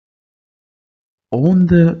On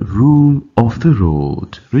the Rule of the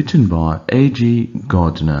Road, written by A.G.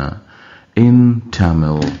 Gardner in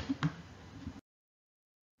Tamil.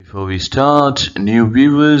 Before we start, new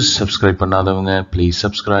viewers, subscribe பண்ணாதவங்க, please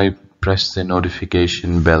subscribe, press the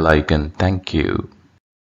notification bell icon. Thank you.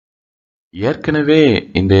 ஏற்கனவே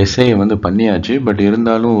இந்த எஸ்ஏயை பண்ணியாச்சு, but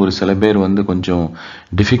இருந்தாலும் ஒரு சில பேர் கொஞ்சம்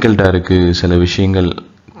டிஃபிகல்ட்டாக இருக்குது, சில விஷயங்கள்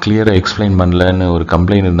கிளியராக எக்ஸ்பிளைன் பண்ணலன்னு ஒரு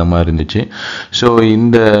கம்ப்ளைண்ட் இருந்த மாதிரி இருந்துச்சு. ஸோ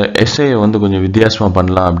இந்த எஸ்ஏயை கொஞ்சம் வித்தியாசமாக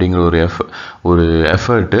பண்ணலாம் அப்படிங்கிற ஒரு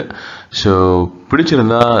எஃபர்ட்டு. ஸோ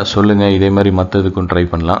பிடிச்சிருந்தா சொல்லுங்கள், இதே மாதிரி மற்றதுக்கும் ட்ரை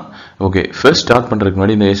பண்ணலாம். ஓகே, ஃபர்ஸ்ட் ஸ்டார்ட் பண்ணுறதுக்கு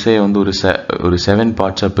முன்னாடி இந்த எஸ்ஏயை ஒரு 7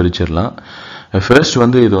 பார்ட்ஸாக பிரிச்சிடலாம்.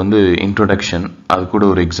 ஃபர்ஸ்ட் இது இன்ட்ரோடக்ஷன், அது கூட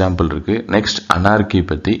ஒரு எக்ஸாம்பிள் இருக்குது. நெக்ஸ்ட் அனார்கி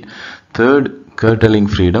பற்றி. தேர்ட் கர்டலிங்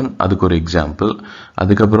ஃப்ரீடம், அதுக்கு ஒரு எக்ஸாம்பிள்.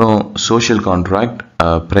 அதுக்கப்புறம் social contract,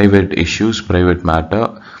 private issues, private matter.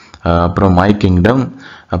 அப்புறம் மை கிங்டம்.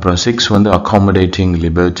 அப்புறம் 6 accommodating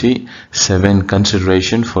liberty. 7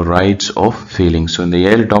 consideration for rights of feelings. So இந்த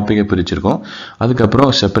 7 டாப்பிக்கை பிரிச்சிருக்கோம்.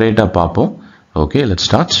 அதுக்கப்புறம் செப்பரேட்டாக பார்ப்போம். Okay, let's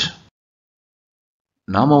start.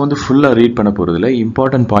 நாம் ஃபுல்லாக ரீட் பண்ண போகிறதில்ல,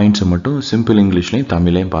 இம்பார்ட்டன்ட் பாயிண்ட்ஸை மட்டும் சிம்பிள் இங்கிலீஷ்லையும்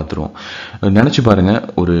தமிழ்லையும் பார்த்துருவோம். நினச்சி பாருங்கள்,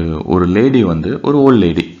 ஒரு லேடி ஒரு volt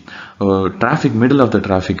lady traffic, middle of the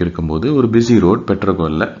traffic இருக்கும்போது ஒரு பிஸி ரோட்,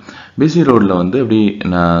 பெட்ரோகோலில் பிஸி ரோடில் அப்படி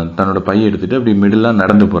தன்னோட பையை எடுத்துகிட்டு அப்படி மிடிலாக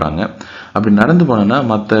நடந்து போகிறாங்க. அப்படி நடந்து போனோன்னா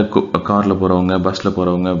மற்ற காரில் போகிறவங்க, பஸ்ஸில்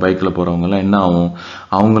போகிறவங்க, பைக்கில் போகிறவங்கலாம் என்ன ஆகும்,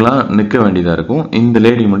 அவங்களாம் நிற்க வேண்டியதாக இருக்கும். இந்த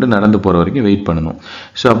லேடி மட்டும் நடந்து போகிற வரைக்கும் வெயிட் பண்ணணும்.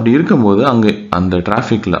 ஸோ அப்படி இருக்கும்போது அங்கே அந்த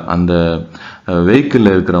டிராஃபிக்கில் அந்த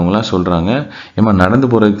வெஹிக்கிளில் இருக்கிறவங்களாம் சொல்கிறாங்க, ஏமா நடந்து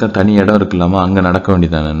போகிறதுக்கு தான் தனி இடம் இருக்குல்லாமா, அங்கே நடக்க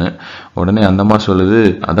வேண்டியதானு. உடனே அந்தம்மா சொல்லுது,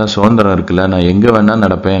 அதான் சுதந்திரம் இருக்குல்ல, நான் எங்கே வேணால்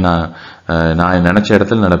நடப்பேன், நான் நினச்ச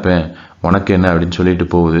இடத்துல நடப்பேன், உனக்கு என்ன அப்படின்னு சொல்லிட்டு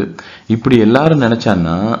போகுது. இப்படி எல்லாரும்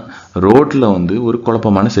நினச்சான்னா ரோட்டில் ஒரு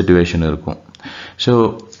குழப்பமான சிச்சுவேஷன் இருக்கும். So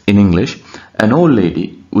in English, an old lady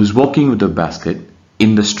was walking with a basket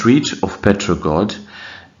in the streets of Petrograd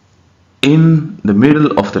in the middle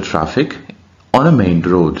of the traffic on a main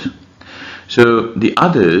road. So the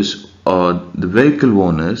others, or the vehicle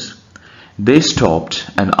owners, they stopped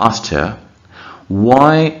and asked her,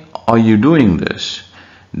 why are you doing this?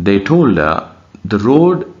 They told her the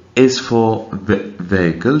road is for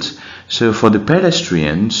vehicles, so for the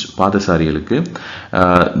pedestrians, பாதசாரிகளுக்கு,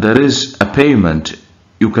 there is a pavement,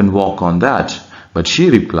 you can walk on that. But she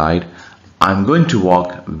replied, I'm going to walk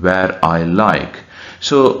where I like.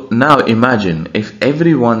 So now imagine if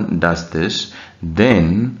everyone does this, then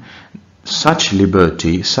such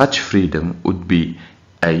liberty, such freedom would be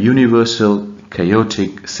a universal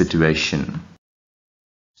chaotic situation.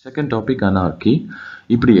 Second topic, anarchy.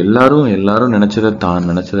 இப்படி எல்லாரும் தான்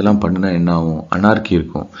நினைச்சதெல்லாம் பண்ணினா என்ன ஆகும், அனார்கி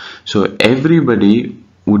இருக்கும். So everybody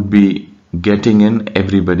would be getting in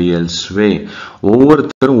everybody else way.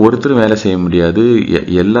 ஒருத்தரும் வேலை செய்ய முடியாது,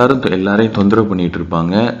 எல்லாரையும் தொந்தரவு பண்ணிட்டு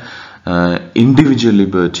இருப்பாங்க. Individual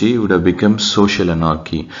liberty would have become social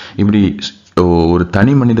anarchy. இப்படி ஒரு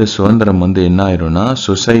தனி மனித சுதந்திரம் என்ன ஆயிரும்னா,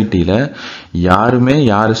 சொசைட்டியில் யாருமே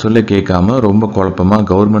யாரு சொல்ல கேட்காம ரொம்ப குழப்பமாக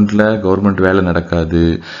கவர்மெண்ட் வேலை நடக்காது,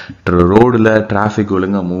 ரோடில் டிராஃபிக்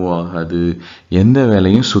ஒழுங்காக மூவ் ஆகாது, எந்த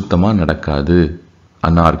வேலையும் சுத்தமாக நடக்காது.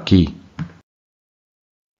 அனார்கி.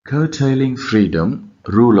 curtailing freedom,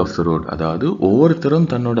 rule of the road. அதாவது ஒவ்வொருத்தரும்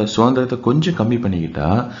தன்னோட சுதந்திரத்தை கொஞ்சம் கம்மி பண்ணிக்கிட்டா,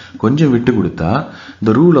 கொஞ்சம் விட்டு கொடுத்தா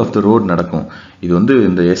இந்த ரூல் ஆஃப் த ரோட் நடக்கும். இது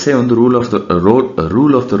இந்த S A rule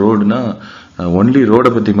of the ரோடுனா only ரோடை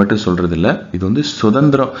பற்றி மட்டும் சொல்கிறது இல்லை, இது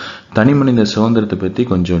சுதந்திரம், தனி மனித சுதந்திரத்தை பற்றி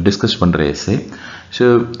கொஞ்சம் டிஸ்கஸ் பண்ணுற S A. So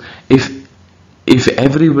if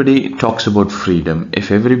everybody talks about freedom, if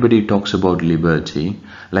everybody talks about liberty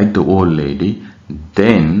like the old lady,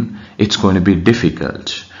 then it's going to be difficult.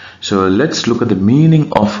 So let's look at the meaning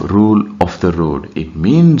of rule of the road. It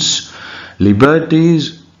means liberties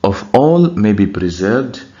of all may be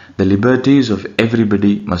preserved, the liberties of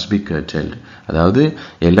everybody must be curtailed. அதாவது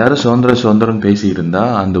எல்லாரும் சுதந்திரம் பேசி இருந்தா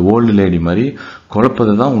அந்த old lady மாதிரி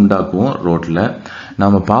குழப்பத்தை தான் உண்டாக்குவோம் ரோட்ல.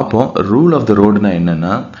 நாம பார்ப்போம் ரூல் ஆஃப் த ரோடுனா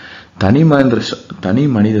என்னன்னா, தனி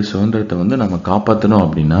மனித சுதந்திரத்தை நம்ம காப்பாற்றணும்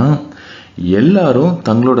அப்படின்னா எல்லாரும்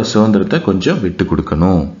தங்களோட சுதந்திரத்தை கொஞ்சம் விட்டு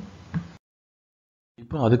கொடுக்கணும்.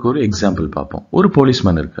 இப்போ அதுக்கு ஒரு எக்ஸாம்பிள் பார்ப்போம். ஒரு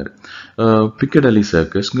போலீஸ்மேன் இருக்காரு, பிக்கடலி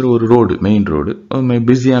சர்க்கஸ்ங்கிற ஒரு ரோடு, மெயின் ரோடு,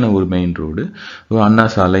 பிஸியான ஒரு மெயின் ரோடு, அண்ணா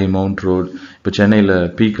சாலை, மவுண்ட் ரோடு. இப்போ சென்னையில்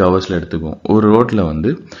பீக் ஹவர்ஸில் எடுத்துக்குவோம். ஒரு ரோட்டில்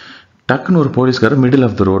டக்குன்னு ஒரு போலீஸ்காரர் மிடில்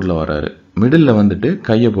ஆஃப் த ரோடில் வராரு. மிடில்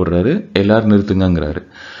கையை போடுறாரு, எல்லாரும் நிறுத்துங்கிறாரு.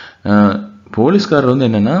 போலீஸ்காரர்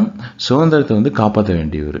என்னன்னா சுதந்திரத்தை காப்பாற்ற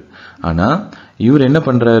வேண்டியவர். ஆனால் இவர் என்ன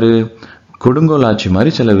பண்ணுறாரு, கொடுங்கோல் ஆட்சி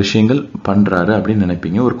மாதிரி சில விஷயங்கள் பண்ணுறாரு அப்படின்னு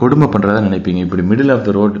நினைப்பீங்க, ஒரு கொடுமை பண்ணுறதா நினைப்பீங்க. இப்படி மிடில் ஆஃப்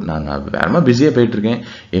த ரோட் நான் வேகமாக பிஸியாக போயிட்டுருக்கேன்,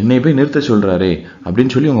 என்னை போய் நிறுத்த சொல்கிறாரே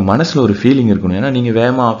அப்படின்னு சொல்லி உங்கள் மனசில் ஒரு ஃபீலிங் இருக்கணும். ஏன்னா நீங்கள்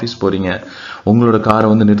வேகமாக ஆஃபீஸ் போகிறீங்க, உங்களோட காரை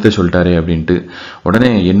வந்து நிறுத்த சொல்லிட்டாரே அப்படின்ட்டு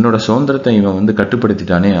உடனே என்னோட சுதந்திரத்தை இவன் வந்து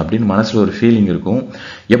கட்டுப்படுத்திட்டானே அப்படின்னு மனசில் ஒரு ஃபீலிங் இருக்கும்.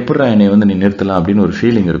 எப்படா என்னை வந்து நீ நிறுத்தலாம் அப்படின்னு ஒரு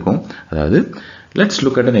ஃபீலிங் இருக்கும். அதாவது let's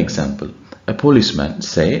look at an example. A policeman,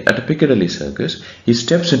 say, at a Piccadilly circus, he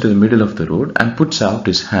steps into the middle of the road and puts out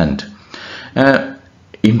his hand.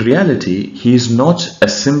 In reality, he is not a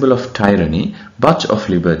symbol of tyranny, but of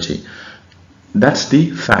liberty. That's the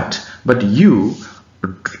fact. But you,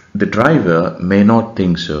 the driver, may not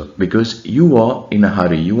think so, because you are in a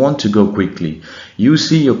hurry. You want to go quickly. You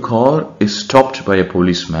see your car is stopped by a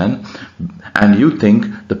policeman, and you think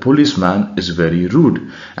the policeman is very rude,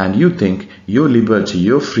 and you think your liberty,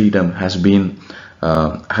 your freedom has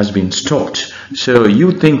been stopped. So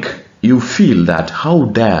you feel that how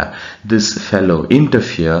dare this fellow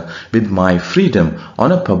interfere with my freedom on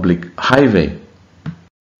a public highway.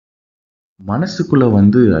 மனசுக்குள்ள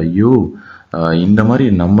வந்து ஐயோ இந்த மாதிரி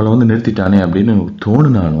நம்மளை வந்து நிறுத்திட்டானே அப்படின்னு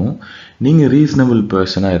தோணுனாலும் நீங்கள் reasonable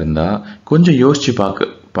பர்சனாக இருந்தால், கொஞ்சம் யோசித்து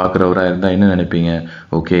பார்க்குறவராக இருந்தால் என்ன நினைப்பீங்க?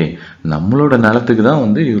 ஓகே, நம்மளோட நிலத்துக்கு தான்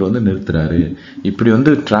வந்து இவர் வந்து நிறுத்துறாரு, இப்படி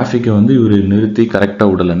வந்து டிராஃபிக்கை வந்து இவர் நிறுத்தி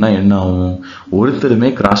கரெக்டாக விடலைன்னா என்ன ஆகும்? ஒருத்தருமே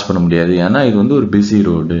கிராஸ் பண்ண முடியாது, ஏன்னா இது வந்து ஒரு பிஸி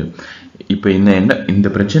ரோடு. இப்போ இந்த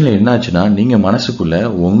பிரச்சனையில் என்னாச்சுன்னா, நீங்கள் மனசுக்குள்ளே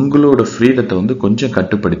உங்களோட ஃப்ரீடத்தை வந்து கொஞ்சம்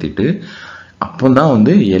கட்டுப்படுத்திட்டு அப்போ தான்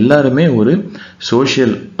வந்து எல்லாருமே ஒரு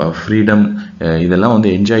சோஷியல் ஃப்ரீடம் இதெல்லாம் வந்து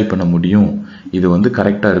என்ஜாய் பண்ண முடியும், இது வந்து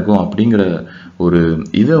கரெக்டாக இருக்கும் அப்படிங்கிற ஒரு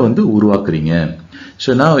இதை வந்து உருவாக்குறீங்க. So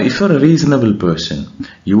now if you're a reasonable person,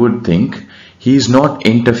 you would think he is not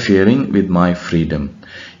interfering with my freedom.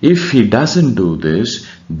 If he doesn't do this,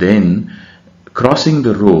 then crossing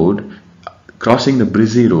the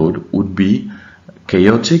busy road would be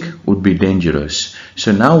chaotic, would be dangerous. So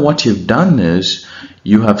now what you've done is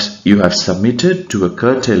you have submitted to a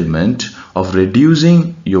curtailment of reducing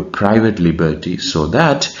your private liberty so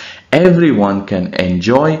that everyone can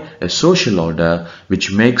enjoy a social order which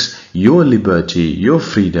makes your liberty, your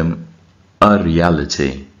freedom a reality.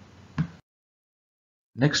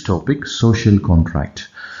 Next topic, social contract.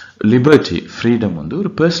 Liberty, freedom வந்து ஒரு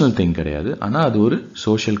personal thing கிடையாது, ஆனால் அது ஒரு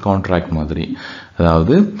social contract மாதிரி.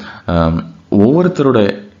 அதாவது ஒவ்வொருத்தரோட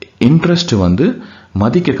interest வந்து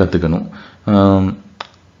மதிக்க கற்றுக்கணும்.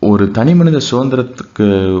 ஒரு தனி மனித சுதந்திரத்துக்கு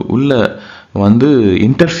உள்ள வந்து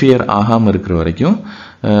இன்டர்ஃபியர் ஆகாமல் இருக்கிற வரைக்கும்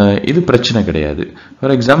இது பிரச்சனை கிடையாது.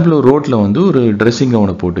 ஃபார் எக்ஸாம்பிள், ஒரு ரோட்டில் வந்து ஒரு ட்ரெஸ்ஸிங்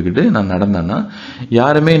கவுனை போட்டுக்கிட்டு நான் நடந்தேன்னா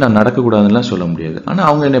யாருமே நான் நடக்கக்கூடாதுன்னெலாம் சொல்ல முடியாது, ஆனால்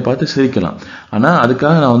அவங்க என்னை பார்த்து சிரிக்கலாம். ஆனால்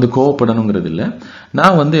அதுக்காக நான் வந்து கோவப்படணுங்கிறது இல்லை,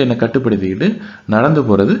 நான் வந்து என்னை கட்டுப்படுத்திக்கிட்டு நடந்து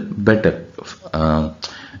போகிறது better.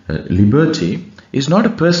 Liberty is not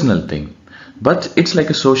a personal thing, but it's like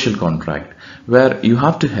a social contract where you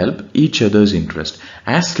have to help each other's interest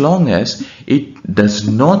as long as it does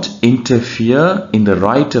not interfere in the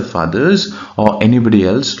right of others or anybody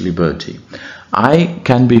else's liberty. I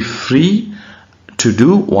can be free to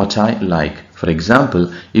do what I like. For example,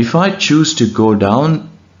 if I choose to go down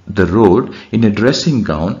the road in a dressing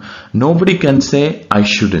gown, nobody can say I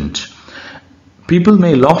shouldn't. People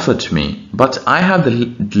may laugh at me, but I have the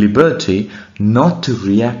liberty not to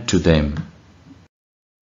react to them.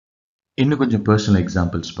 இன்னும் கொஞ்சம் personal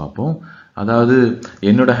examples பார்ப்போம். அதாவது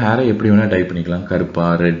என்னோட ஹேரை எப்படி வேணால் type பண்ணிக்கலாம், கருப்பா,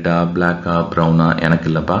 ரெட்டா, பிளாக்கா, ப்ரௌனா, எனக்கு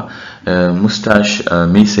இல்லைப்பா. முஸ்டாஷ்,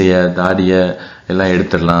 மீசையை, தாடியை எல்லாம்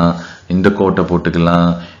எடுத்துடலாம், இந்த கோட்டை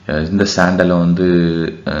போட்டுக்கலாம், இந்த சாண்டலை வந்து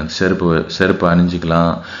செருப்பு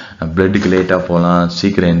அணிஞ்சிக்கலாம், பிளட்டுக்கு லேட்டாக போகலாம்,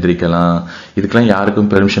 சீக்கிரம் எந்திரிக்கலாம், இதுக்கெல்லாம் யாருக்கும்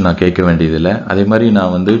பெர்மிஷன் நான் கேட்க வேண்டியதில்லை. அதே மாதிரி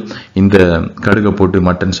நான் வந்து இந்த கடுகை போட்டு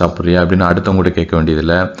மட்டன் சாப்பிட்றியா அப்படின்னு அடுத்தவங்க கூட கேட்க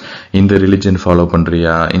வேண்டியதில்லை. இந்த ரிலிஜன் ஃபாலோ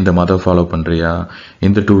பண்ணுறியா, இந்த மதம் ஃபாலோ பண்ணுறியா,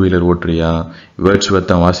 இந்த 2 வீலர் ஓட்டுறியா, வேர்ட்ஸ்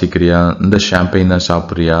வர்த்தம் வாசிக்கிறியா, இந்த ஷாம்பெயின் தான்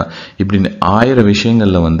சாப்பிட்றியா, இப்படின்னு 1000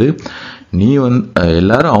 விஷயங்களில் வந்து நீ வந்து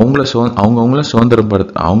எல்லாரும் அவங்கவுங்கள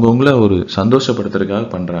அவங்கவுங்கள ஒரு சந்தோஷப்படுத்துறதுக்காக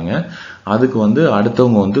பண்ணுறாங்க. அதுக்கு வந்து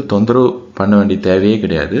அடுத்தவங்க வந்து தொந்தரவு பண்ண வேண்டிய தேவையே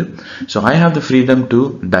கிடையாது. So I have the freedom to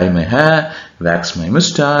tie my hair, wax my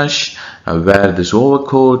mustache, wear this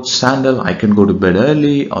overcoat, sandal. I can go to bed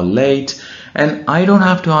early or late, and I don't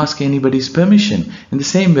have to ask anybody's permission. In the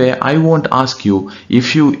same way, I won't ask you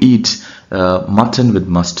if you eat mutton with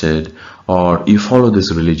mustard, or you follow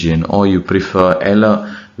this religion, or you prefer Ella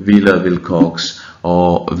Wheeler Wilcox,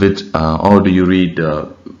 or do you read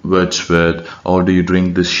Wordsworth, or do you drink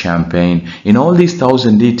this champagne? In all these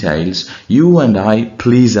 1000 details, you and I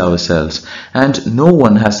please ourselves, and no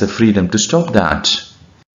one has the freedom to stop that.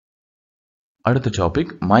 அடுத்த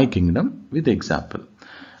topic, my kingdom with example.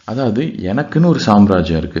 அதாவது எனக்குன்னு ஒரு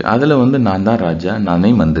சாம்ராஜ்யம் இருக்குது, அதில் வந்து நான் தான் ராஜா, நானே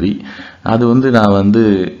மந்திரி. அது வந்து நான் வந்து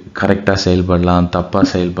கரெக்டாக செயல்படலாம், தப்பாக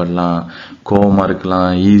செயல்படலாம், கோவமாக இருக்கலாம்,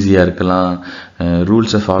 ஈஸியாக இருக்கலாம்,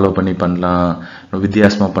 ரூல்ஸை ஃபாலோ பண்ணலாம்,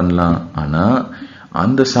 வித்தியாசமாக பண்ணலாம். ஆனால்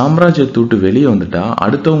அந்த சாம்ராஜ்யத்தை விட்டு வெளியே வந்துட்டா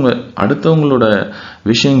அடுத்தவங்களோட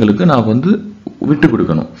விஷயங்களுக்கு நான் வந்து விட்டு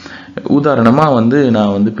கொடுக்கணும். உதாரணமாக வந்து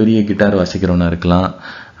நான் வந்து பெரிய கிட்டார் வாசிக்கிறவனா இருக்கலாம்,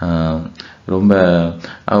 ரொம்ப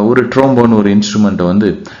ஒரு ட்ரோம்போன் ஒரு இன்ஸ்ட்ருமெண்ட்டை வந்து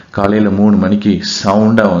காலையில் 3 மணிக்கு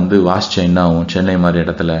சவுண்டாக வந்து வாசிச்சா என்ன ஆகும்? சென்னை மாதிரி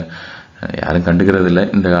இடத்துல யாரும் கண்டுக்கிறது இல்லை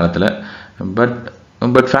இந்த காலத்தில்.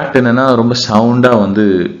 பட் ஃபேக்ட் என்னென்னா, ரொம்ப சவுண்டாக வந்து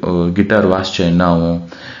கிட்டார் வாசிச்சா என்ன ஆகும்?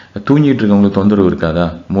 தூங்கிட்டு இருக்கவங்களுக்கு தொந்தரவு இருக்காதா?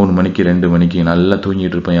 3 மணிக்கு 2 மணிக்கு நல்லா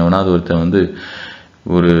தூங்கிட்டு இருப்பேன். எவனாவது ஒருத்தன் வந்து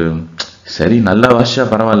ஒரு சரி நல்லா வாசிச்சா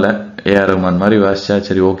பரவாயில்ல, ஏஆர் ரஹ்மான் மாதிரி வாசிச்சா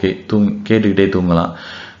சரி ஓகே, கேட்டுக்கிட்டே தூங்கலாம்.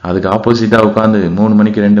 அதுக்கு ஆப்போசிட்டாக உட்காந்து 3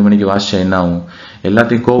 மணிக்கு 2 மணிக்கு வாசிச்சா என்ன ஆகும்?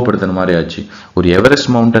 எல்லாத்தையும் கோவப்படுத்துன மாதிரி ஆச்சு. ஒரு எவரெஸ்ட்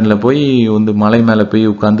மவுண்டனில் போய் வந்து மலை மேலே போய்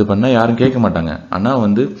உட்காந்து பண்ணால் யாரும் கேட்க மாட்டாங்க. ஆனால்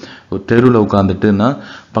வந்து ஒரு தெருவில் உட்காந்துட்டுன்னா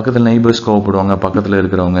பக்கத்தில் நெய்பர்ஸ் கோவப்படுவாங்க, பக்கத்தில்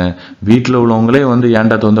இருக்கிறவங்க வீட்டில் உள்ளவங்களே வந்து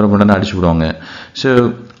ஏன்டா தொந்தரவு பண்ணு அடிச்சு விடுவாங்க. ஸோ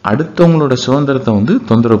அடுத்தவங்களோட சுதந்திரத்தை வந்து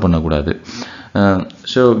தொந்தரவு பண்ணக்கூடாது.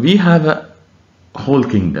 So we have a whole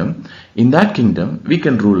kingdom. In that kingdom we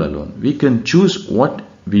can rule alone. We can choose what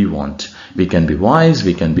we want. We can be wise,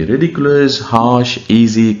 we can be ridiculous, harsh,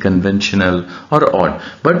 easy, conventional, or odd.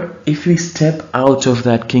 But if we step out of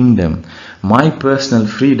that kingdom, my personal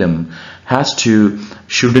freedom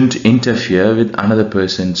shouldn't interfere with another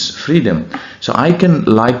person's freedom. So I can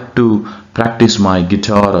like to practice my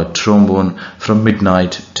guitar or trombone from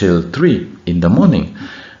midnight till 3 in the morning.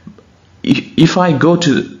 If I go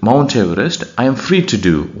to Mount Everest, I am free to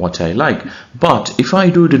do what I like. But if I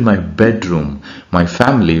do it in my bedroom, my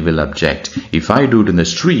family will object. If I do it in the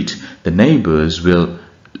street, the neighbors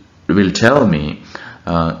will tell me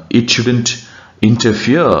it shouldn't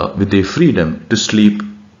interfere with their freedom to sleep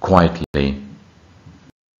quietly.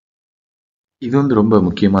 இது வந்து ரொம்ப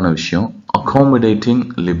முக்கியமான விஷயம். Accommodating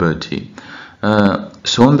liberty,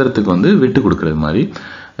 சுதந்திரத்துக்கு வந்து விட்டு கொடுக்கறது மாதிரி.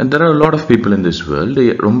 there are a lot of people in this world.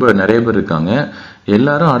 ரொம்ப நிறைய பேர் இருக்காங்க.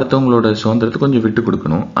 எல்லாரும் அடுத்தவங்களோட சுதந்திரத்தை கொஞ்சம் விட்டு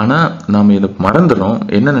கொடுக்கணும். ஆனால் நாம் இதை மறந்துடுறோம்.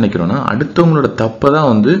 என்ன நினைக்கிறோன்னா, அடுத்தவங்களோட தப்பை தான்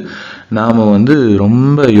வந்து நாம் வந்து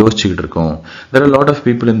ரொம்ப யோசிச்சுக்கிட்டு இருக்கோம். there are a lot of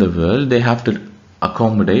people in the world, they have to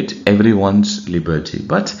accommodate everyone's liberty,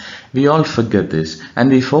 but we all forget this and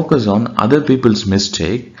we focus on other people's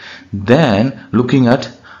mistake than looking at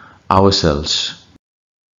ourselves.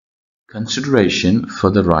 Consideration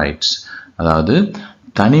for the rights, அதாவது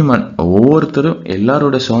ஒவ்வொருத்தரும்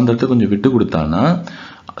எல்லாரோட சுதந்திரத்தை கொஞ்சம் விட்டு கொடுத்தானா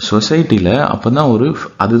சொசைட்டியில்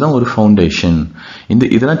அதுதான் ஒரு ஃபவுண்டேஷன்.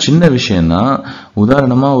 இதெல்லாம் சின்ன விஷயம்தான்.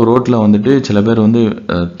 உதாரணமாக ஒரு ரோட்டில் வந்துட்டு சில பேர் வந்து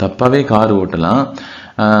தப்பாகவே கார் ஓட்டலாம்,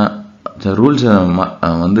 ரூல்ஸை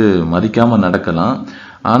வந்து மதிக்காமல் நடக்கலாம்.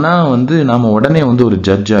 ஆனால் வந்து நாம் உடனே வந்து ஒரு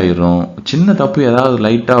ஜட்ஜ் ஆயிடுறோம். சின்ன தப்பு ஏதாவது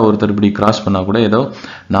லைட்டாக ஒருத்தர் இப்படி கிராஸ் பண்ணால் கூட ஏதோ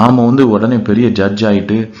நாம் வந்து உடனே பெரிய ஜட்ஜ்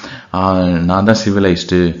ஆகிட்டு நான் தான்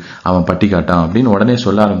சிவிலைஸ்டு, அவன் பட்டி காட்டான் அப்படின்னு உடனே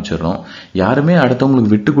சொல்ல ஆரம்பிச்சிடுறோம். யாருமே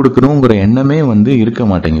அடுத்தவங்களுக்கு விட்டு கொடுக்கணுங்கிற எண்ணமே வந்து இருக்க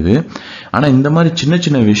மாட்டேங்குது. ஆனால் இந்த மாதிரி சின்ன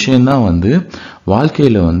சின்ன விஷயந்தான் வந்து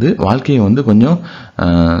வாழ்க்கையை வந்து கொஞ்சம்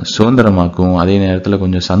சுதந்திரமாக்கும், அதே நேரத்தில்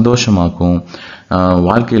கொஞ்சம் சந்தோஷமாக்கும்,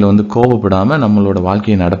 வாழ்க்கையில் வந்து கோபப்படாமல் நம்மளோட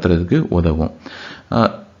வாழ்க்கையை நடத்துறதுக்கு உதவும்.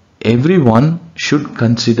 Everyone should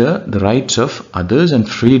consider the rights of others and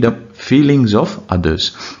feelings of others.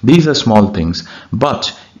 These are small things, but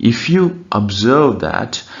if you observe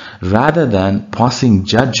that, rather than passing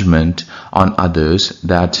judgment on others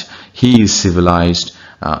that he is civilized,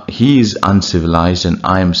 he is uncivilized and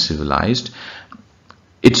I am civilized,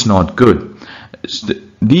 it's not good.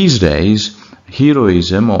 These days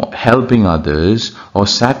heroism or helping others or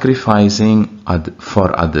sacrificing for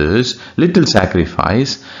others, little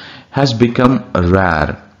sacrifice has become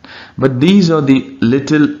rare. But these are the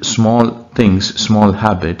little small things, small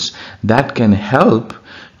habits that can help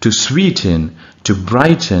to sweeten, to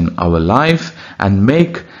brighten our life and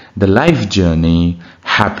make the life journey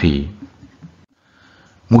happy.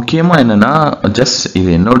 முக்கியமாக என்னென்னா, just இது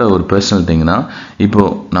என்னோட ஒரு personal திங்னா,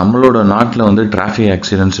 இப்போது நம்மளோட நாட்டில் வந்து traffic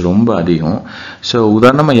accidents ரொம்ப அதிகம். ஸோ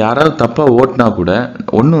உதாரணமாக யாராவது தப்பாக ஓட்டினா கூட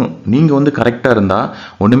நீங்கள் வந்து கரெக்டாக இருந்தால்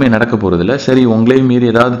ஒன்றுமே நடக்க போகிறதில்ல. சரி, உங்களையும் மீறி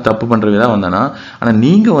ஏதாவது தப்பு பண்ணுறதா வந்தானா, ஆனால்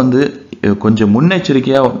நீங்கள் வந்து கொஞ்சம்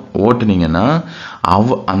முன்னெச்சரிக்கையாக ஓட்டுனீங்கன்னா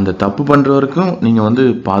அந்த தப்பு பண்ணுறவருக்கும் நீங்கள் வந்து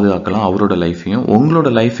பாதுகாக்கலாம், அவரோட லைஃப்பையும் உங்களோட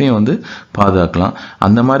லைஃப்பையும் வந்து பாதுகாக்கலாம்.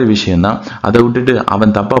 அந்த மாதிரி விஷயந்தான். அதை விட்டுட்டு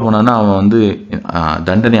அவன் தப்பாக போனான்னா அவன் வந்து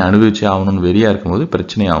தண்டனை அனுபவிச்சு ஆகணும்னு வெறியாக இருக்கும்போது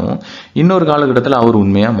பிரச்சனையாகும். இன்னொரு காலகட்டத்தில் அவர்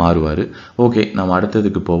உண்மையாக மாறுவார். ஓகே, நம்ம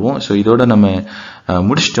அடுத்ததுக்கு போவோம். ஸோ இதோட நம்ம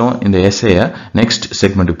முடிச்சிட்டோம் இந்த எஸ்ஏயை. நெக்ஸ்ட்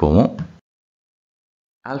செக்மெண்ட்டுக்கு போவோம்.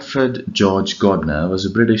 Alfred George Gardner was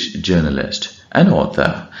a British journalist and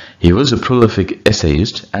author. He was a prolific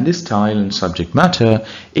essayist, and his style and subject matter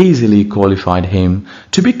easily qualified him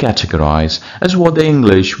to be categorized as what the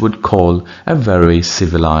English would call a very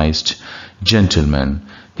civilized gentleman.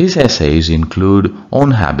 His essays include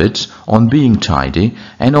On Habits, On Being Tidy,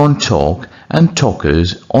 and On Talk and Talkers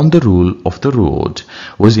on the Rule of the Road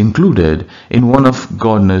was included in one of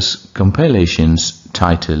Gardner's compilations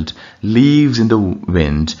titled Leaves in the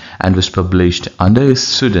Wind and was published under his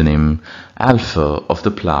pseudonym Alpha of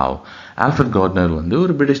the Plough. Alfred Gardner வந்து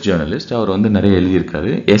ஒரு British journalist. அவர் வந்து நிறைய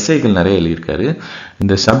எழுதியிருக்காரு, எஸ்ஐகள் நிறைய எழுதியிருக்காரு.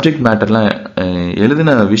 இந்த subject மேட்டர்லாம்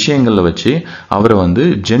எழுதின விஷயங்களில் வச்சு அவரை வந்து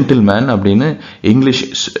ஜென்டில்மேன் அப்படின்னு இங்கிலீஷ்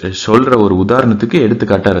சொல்கிற ஒரு உதாரணத்துக்கு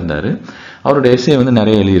எடுத்துக்காட்டாக இருந்தார். அவரோட எஸ்ஐ வந்து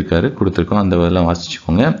நிறைய எழுதியிருக்காரு, கொடுத்துருக்கோம், அந்த இதெல்லாம்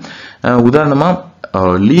வாசிச்சுக்கோங்க. உதாரணமாக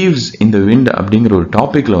லீவ்ஸ் இன் த விண்ட் அப்படிங்கிற ஒரு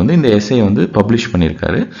டாப்பிக்கில் வந்து இந்த எஸ்ஐ வந்து பப்ளிஷ்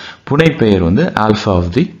பண்ணியிருக்காரு. புனைப்பெயர் வந்து ஆல்ஃபா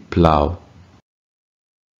ஆஃப் தி பிளாவ்.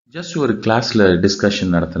 ஜஸ்ட் ஒரு கிளாஸில் டிஸ்கஷன்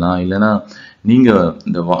நடத்தலாம், இல்லைனா நீங்கள்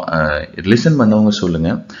இந்த லிசன் பண்ணவங்க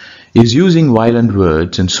சொல்லுங்கள், is using violent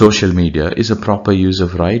words and social media is a proper use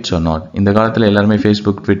of rights R not? இந்த காலத்தில் எல்லாருமே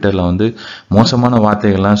ஃபேஸ்புக் ட்விட்டரில் வந்து மோசமான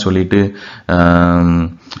வார்த்தைகள்லாம் சொல்லிட்டு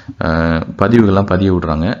பதிவுகள்லாம் பதிய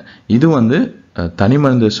விடுறாங்க. இது வந்து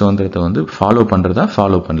தனிமனித சுதந்திரத்தை வந்து ஃபாலோ பண்ணுறதா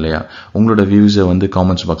ஃபாலோ பண்ணலையா? உங்களோட வியூஸை வந்து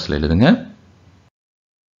காமெண்ட்ஸ் பாக்ஸில் எழுதுங்க.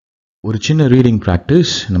 ஒரு சின்ன ரீடிங்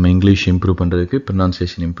ப்ராக்டிஸ் நம்ம இங்கிலீஷ் இம்ப்ரூவ் பண்ணுறதுக்கு,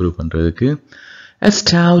 ப்ரொனவுன்சியேஷன் இம்ப்ரூவ் பண்ணுறதுக்கு. A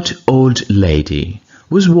stout old lady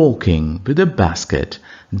was walking with a basket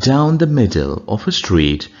down the middle of a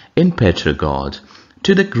street in Petrograd,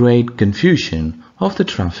 to the great confusion of the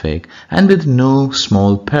traffic and with no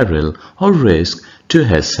small peril or risk to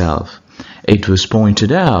herself. It was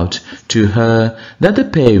pointed out to her that the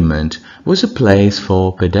pavement was a place for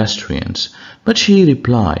pedestrians, but she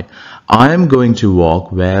replied, I am going to walk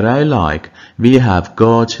where I like. We have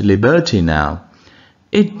got liberty now.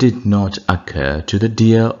 It did not occur to the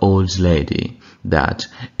dear old lady that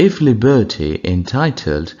if liberty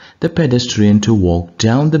entitled the pedestrian to walk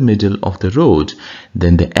down the middle of the road,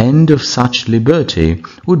 then the end of such liberty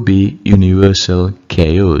would be universal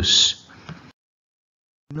chaos.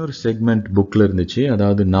 இன்னொரு segment புக்கில் இருந்துச்சு,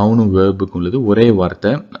 அதாவது நவுனும் வேர்புக்கும் உள்ளது. ஒரே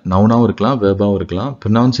வார்த்தை நவுனாகவும் இருக்கலாம், வேர்பாகவும் இருக்கலாம்.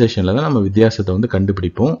 ப்ரொனவுன்சியேஷனில் தான் நம்ம வித்தியாசத்தை வந்து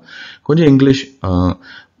கண்டுபிடிப்போம். கொஞ்சம் இங்கிலீஷ்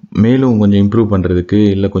மேலும் கொஞ்சம் இம்ப்ரூவ் பண்ணுறதுக்கு,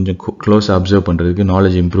 இல்லை கொஞ்சம் க்ளோஸாக அப்சர்வ் பண்ணுறதுக்கு,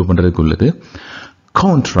 நாலேஜ் இம்ப்ரூவ் பண்ணுறதுக்கு உள்ளது.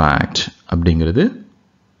 கான்ட்ராக்ட் அப்படிங்கிறது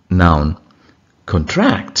நவுன்,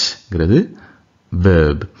 கான்ட்ராக்ட்ங்கிறது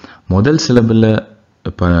வேர்ப். முதல் சிலபிளில்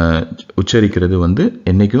உச்சரிக்கிறது வந்து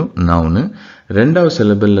என்றைக்கும் நவுனு, ரெண்டாவது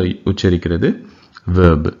சிலபிளில் உச்சரிக்கிறது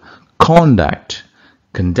verb. Conduct,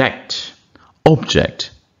 conduct. Object,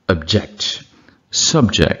 object.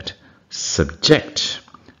 Subject, subject.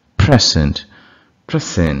 Present,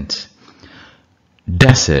 present.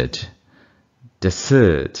 Desert,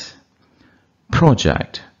 desert.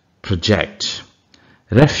 Project, project.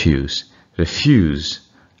 Refuse, refuse.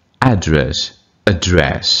 Address,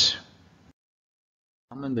 address.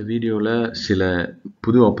 நம்ம இந்த வீடியோவில் சில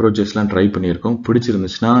புது அப்ரோச்சஸ்லாம் ட்ரை பண்ணியிருக்கோம்.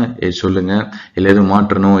 பிடிச்சிருந்துச்சுன்னா சொல்லுங்கள், இல்லை எதுவும்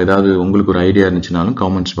மாற்றணும், ஏதாவது உங்களுக்கு ஒரு ஐடியா இருந்துச்சுனாலும்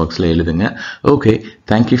காமெண்ட்ஸ் பாக்ஸில் எழுதுங்க. ஓகே,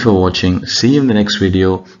 தேங்க்யூ ஃபார் வாட்சிங். See you in the next video.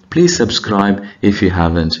 Please subscribe if you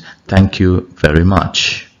haven't. Thank you very much.